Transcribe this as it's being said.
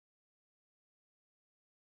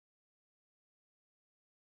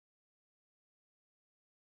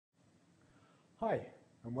Hi,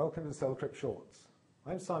 and welcome to Cellcrypt Shorts.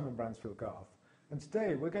 I'm Simon Bransfield-Garth, and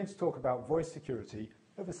today we're going to talk about voice security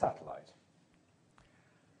over satellite.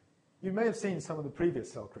 You may have seen some of the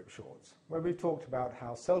previous Cellcrypt Shorts, where we've talked about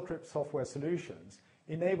how Cellcrypt software solutions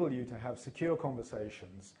enable you to have secure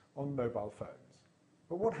conversations on mobile phones.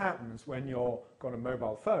 But what happens when you've got a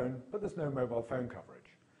mobile phone, but there's no mobile phone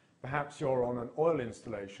coverage? Perhaps you're on an oil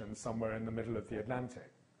installation somewhere in the middle of the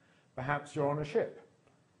Atlantic. Perhaps you're on a ship.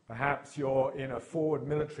 Perhaps you're in a forward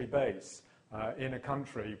military base in a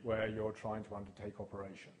country where you're trying to undertake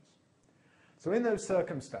operations. So in those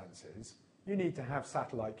circumstances, you need to have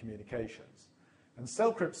satellite communications. And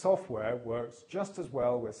Cellcrypt software works just as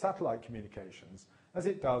well with satellite communications as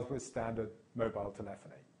it does with standard mobile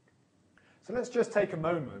telephony. So let's just take a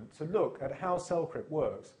moment to look at how Cellcrypt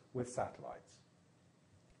works with satellites.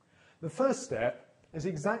 The first step is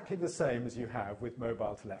exactly the same as you have with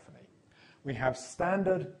mobile telephony. We have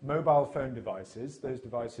standard mobile phone devices. Those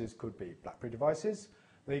devices could be BlackBerry devices,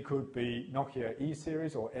 they could be Nokia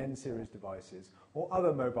E-series or N-series devices, or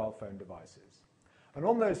other mobile phone devices. And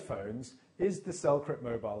on those phones is the Cellcrypt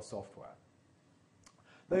mobile software.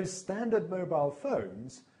 Those standard mobile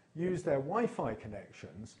phones use their Wi-Fi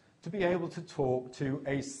connections to be able to talk to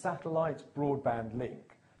a satellite broadband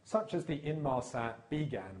link, such as the Inmarsat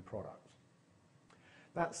BGAN product.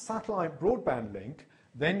 That satellite broadband link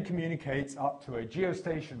then communicates up to a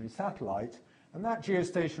geostationary satellite, and that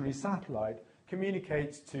geostationary satellite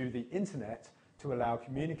communicates to the internet to allow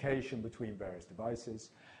communication between various devices,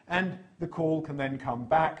 and the call can then come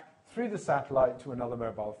back through the satellite to another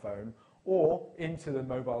mobile phone or into the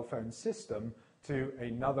mobile phone system to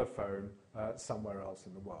another phone somewhere else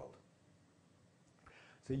in the world.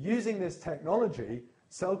 So using this technology,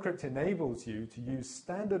 Cellcrypt enables you to use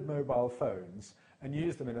standard mobile phones and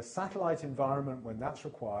use them in a satellite environment when that's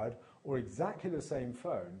required, or exactly the same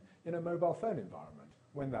phone in a mobile phone environment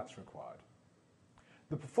when that's required.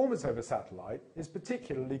 The performance over satellite is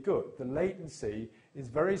particularly good. The latency is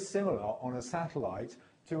very similar on a satellite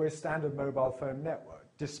to a standard mobile phone network,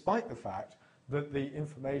 despite the fact that the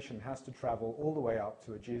information has to travel all the way up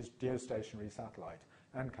to a geostationary satellite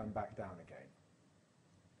and come back down again.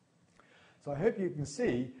 So I hope you can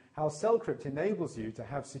see how Cellcrypt enables you to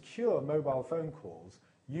have secure mobile phone calls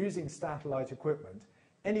using satellite equipment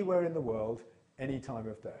anywhere in the world, any time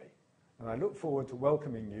of day. And I look forward to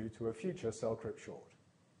welcoming you to a future Cellcrypt Short.